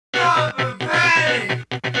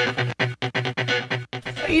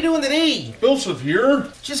you doing today? Billsiff here.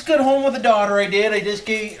 Just got home with the daughter, I did. I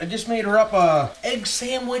just made her up a egg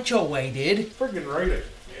sandwich, I did. Friggin' right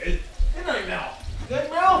I did. Good night, Mel. Good,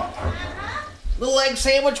 Mel? Little egg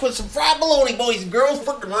sandwich with some fried bologna, boys and girls.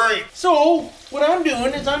 Friggin' right. So, what I'm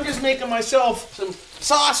doing is I'm just making myself some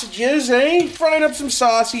sausages, Frying up some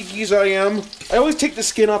sausages, I am. I always take the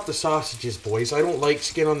skin off the sausages, boys. I don't like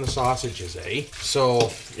skin on the sausages, So,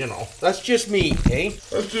 you know, that's just me,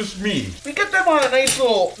 That's just me. We get them on a nice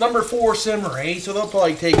little number 4 simmer, So they'll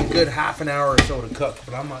probably take a good half an hour or so to cook,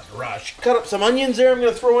 but I'm not in a rush. Cut up some onions there I'm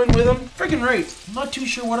gonna throw in with them. Friggin' right. I'm not too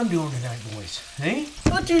sure what I'm doing tonight, boys.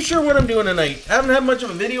 Not too sure what I'm doing tonight. I haven't had much of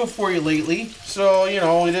a video for you lately, so, you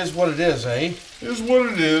know, it is what it is, It is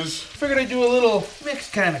what it is. Figured I'd do a little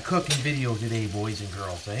mixed kind of cooking video today, boys and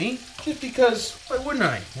girls, Just because, why wouldn't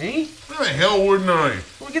I, Why the hell wouldn't I?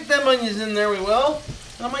 We'll get them onions in there, we will.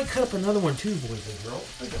 And I might cut up another one too, boys and girls.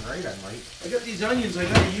 Friggin' right, I might. I got these onions I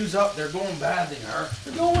gotta use up. They're going bad, they are.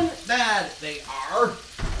 They're going bad, they are.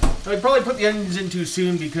 I'd probably put the onions in too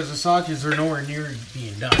soon because the sausages are nowhere near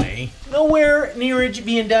being done, Nowhere near it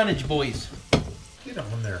being done, boys. Get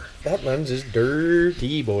on there. That lens is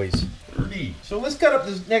dirty, boys. Dirty. So let's cut up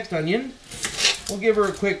this next onion. We'll give her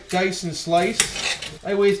a quick dice and slice.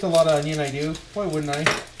 I waste a lot of onion, I do. Why wouldn't I?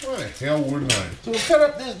 Why the hell wouldn't I? So we'll cut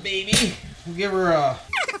up this baby. We'll give her a...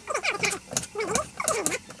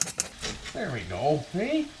 There we go,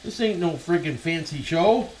 This ain't no friggin' fancy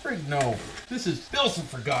show. Frig no. This is Billsiff,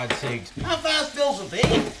 for God's sakes. How fast Billsiff,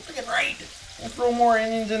 Friggin' right. I'll throw more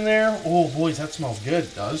onions in there. Oh, boys, that smells good,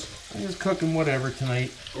 it does. I'm just cooking whatever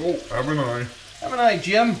tonight. Oh, have an eye. Have an eye,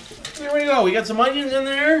 Jim. There we go. We got some onions in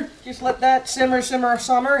there. Just let that simmer,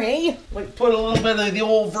 Like put a little bit of the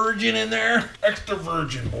old virgin in there. Extra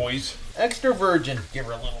virgin, boys. Extra virgin. Give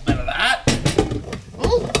her a little bit of that.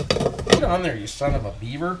 Ooh. Get on there, you son of a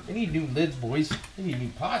beaver. I need new lids, boys. I need new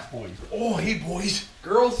pots, boys. Oh, hey, boys.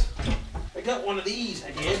 Girls, I got one of these,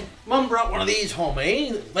 I did. Mom brought one of these home,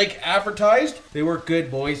 Like advertised. They work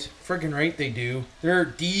good, boys. Friggin' right they do. They're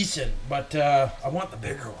decent, but I want the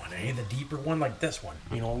bigger one, The deeper one, like this one.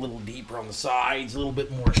 You know, a little deeper on the sides, a little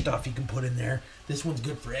bit more stuff you can put in there. This one's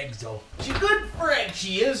good for eggs, though. She's good for eggs,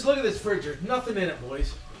 she is. Look at this fridge. There's nothing in it,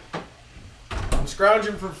 boys. I'm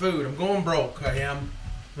scrounging for food. I'm going broke, I am.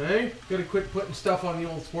 Gotta quit putting stuff on the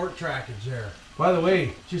old sport trackage there. By the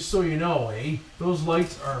way, just so you know, those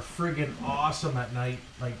lights are friggin' awesome at night.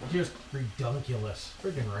 Like, just redunculous.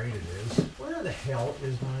 Friggin' right it is. Where the hell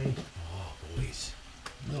is my... Oh, boys.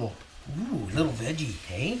 Little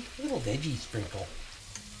veggie, Little veggie sprinkle.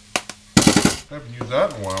 Haven't used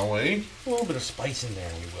that in a while, A little bit of spice in there,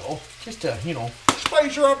 we will. Just to, you know...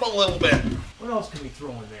 Spice her up a little bit. What else can we throw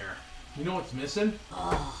in there? You know what's missing?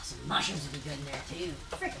 Oh, some mushrooms would be good in there too.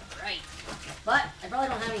 Freaking right. But I probably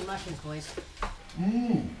don't have any mushrooms, boys.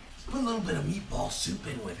 Let's put a little bit of meatball soup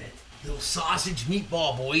in with it. Little sausage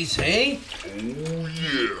meatball, boys, Oh,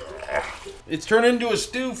 yeah. It's turned into a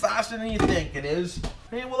stew faster than you think it is.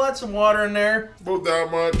 We'll add some water in there. About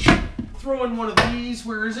that much. Throw in one of these.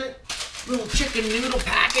 Where is it? Little chicken noodle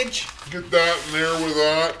package. Get that in there with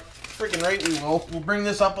that. Freaking right we will. We'll bring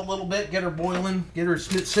this up a little bit, get her boiling, get her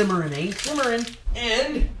simmering, Simmering.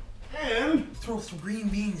 And throw some green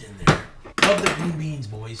beans in there. Love the green beans,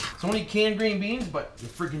 boys. It's only canned green beans, but they're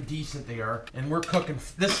freaking decent they are. And we're cooking,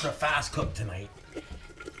 this is a fast cook tonight.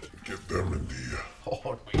 Get them in the...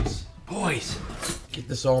 Oh, boys. Get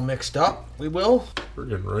this all mixed up, we will.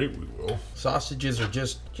 Friggin' right we will. Sausages are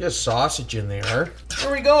just sausage in there.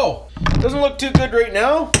 There we go. Doesn't look too good right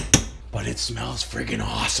now, but it smells friggin'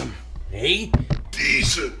 awesome.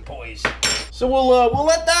 Decent. Boys. So we'll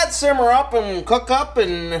let that simmer up and cook up,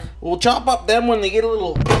 and we'll chop up them when they get a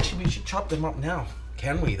little... Actually, we should chop them up now.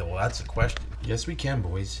 Can we, though? That's the question. Yes, we can,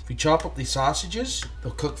 boys. If we chop up these sausages,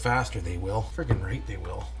 they'll cook faster, they will. Friggin' right, they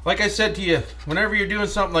will. Like I said to you, whenever you're doing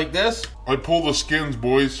something like this... I pull the skins,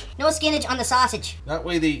 boys. No skinnage on the sausage. That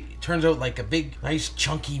way it turns out like a big, nice,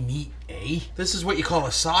 chunky meat, This is what you call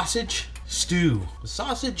a sausage stew. The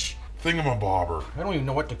sausage... Thingamabobber. I don't even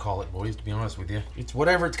know what to call it, boys, to be honest with you. It's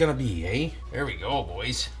whatever it's gonna be, There we go,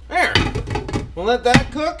 boys. There. We'll let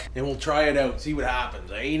that cook, and we'll try it out, see what happens,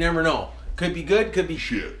 You never know. Could be good, could be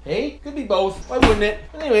shit. Could be both. Why wouldn't it?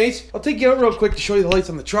 Anyways, I'll take you out real quick to show you the lights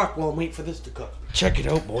on the truck while I'm waiting for this to cook. Check it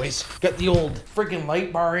out, boys. Got the old freaking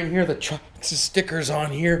light bar in here, the truck stickers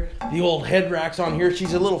on here, the old head racks on here.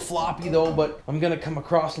 She's a little floppy though, but I'm gonna come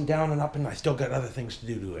across and down and up, and I still got other things to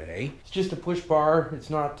do to it, It's just a push bar. It's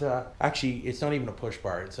not, actually, it's not even a push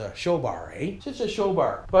bar. It's a show bar, It's just a show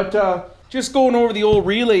bar. But, just going over the old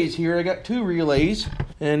relays here. I got 2 relays,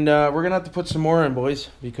 and we're gonna have to put some more in, boys,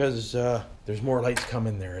 because there's more lights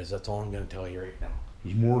coming there. That's all I'm gonna tell you right now.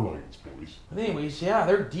 There's more lights, boys. But anyways, yeah,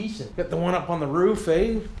 they're decent. Got the one up on the roof,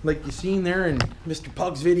 eh? Like you seen there in Mr.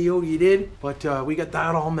 Pug's video you did. But we got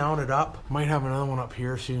that all mounted up. Might have another one up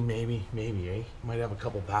here soon, maybe, eh? Might have a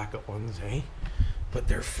couple backup ones, eh? But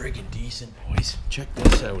they're friggin' decent, boys. Check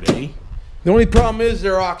this out, eh? The only problem is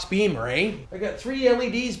they're aux beamer, eh? I got 3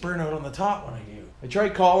 LEDs burn out on the top when I do. I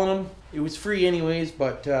tried calling them. It was free anyways,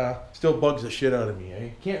 but still bugs the shit out of me, eh?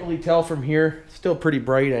 Can't really tell from here. Still pretty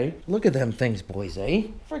bright, eh? Look at them things, boys, eh?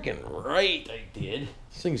 Freaking right, I did.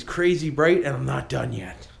 This thing's crazy bright, and I'm not done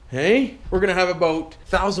yet. Hey? We're gonna have about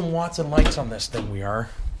 1,000 watts of lights on this thing, we are.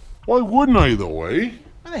 Why wouldn't I though, eh?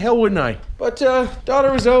 Why the hell wouldn't I? But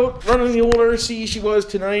daughter was out running the old RC. She was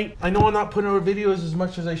tonight. I know I'm not putting out videos as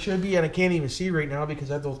much as I should be, and I can't even see right now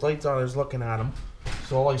because I have those lights on. I was looking at them,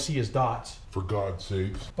 so all I see is dots. For God's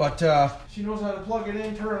sakes. But she knows how to plug it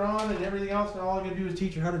in, turn it on, and everything else. And all I gotta do is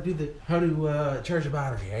teach her how to charge the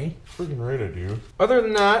battery, eh? Freaking right I do. Other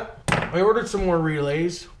than that, I ordered some more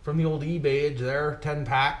relays from the old eBay there,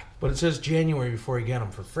 10-pack. But it says January before you get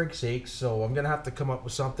them, for frig's sake. So I'm gonna have to come up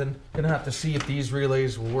with something. Gonna have to see if these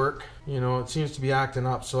relays will work. You know, it seems to be acting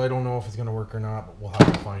up, so I don't know if it's gonna work or not, but we'll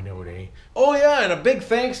have to find out, eh? Oh yeah, and a big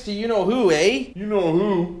thanks to you-know-who, eh? You know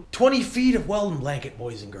who? 20 feet of welding blanket,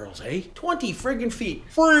 boys and girls, eh? 20 friggin' feet.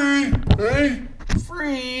 Free, eh?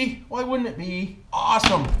 Free! Why wouldn't it be?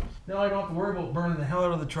 Awesome! Now I don't have to worry about burning the hell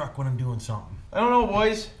out of the truck when I'm doing something. I don't know,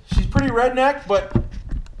 boys. She's pretty redneck, but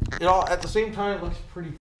it all at the same time it looks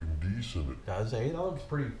pretty Decent. It does, eh? That looks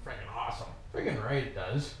pretty freaking awesome. Freaking right it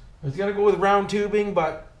does. It's gotta go with round tubing,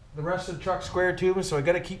 but the rest of the truck's square tubing, so I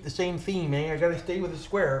gotta keep the same theme, eh? I gotta stay with the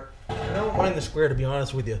square. And I don't mind the square, to be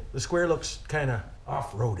honest with you. The square looks kinda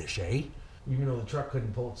off-roadish, eh? Even though the truck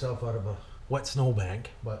couldn't pull itself out of a wet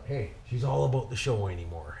snowbank. But hey, she's all about the show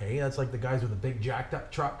anymore, hey? That's like the guys with the big jacked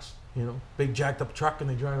up trucks, you know? Big jacked up truck and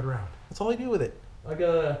they drive it around. That's all I do with it. I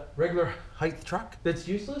got a regular height truck that's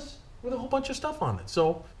useless with a whole bunch of stuff on it.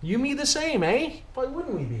 So, you me the same, eh? Why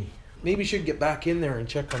wouldn't we be? Maybe should get back in there and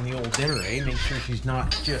check on the old dinner, eh? Make sure she's not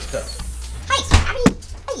just a... Hi, Scotty.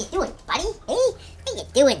 How you doing, buddy? Hey, how you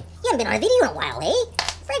doing? You haven't been on a video in a while, eh?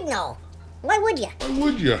 Frig no. Why would you? Why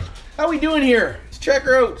would ya? How we doing here? Let's check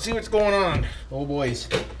her out, see what's going on. Oh, boys.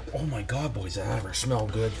 Oh my God, boys, that ever smell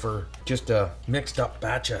good for just a mixed up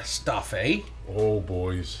batch of stuff, eh? Oh,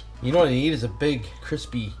 boys. You know what I need is a big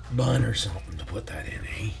crispy bun or something to put that in,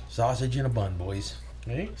 eh? Sausage in a bun, boys.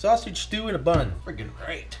 Eh? Sausage stew in a bun. Friggin'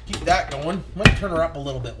 right. Keep that going. Might turn her up a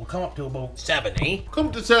little bit. We'll come up to about 7, eh?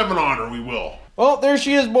 Come to 7 on her, we will. Well, there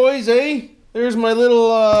she is, boys, eh? There's my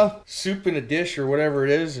little soup in a dish or whatever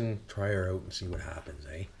it is, and try her out and see what happens,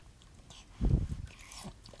 eh?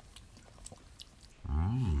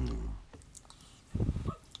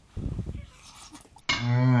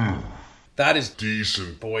 That is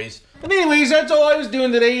Decent. boys. But anyways, that's all I was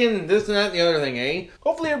doing today, and this and that and the other thing, eh?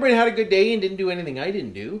 Hopefully everybody had a good day and didn't do anything I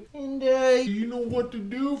didn't do. And, You know what to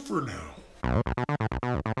do for now.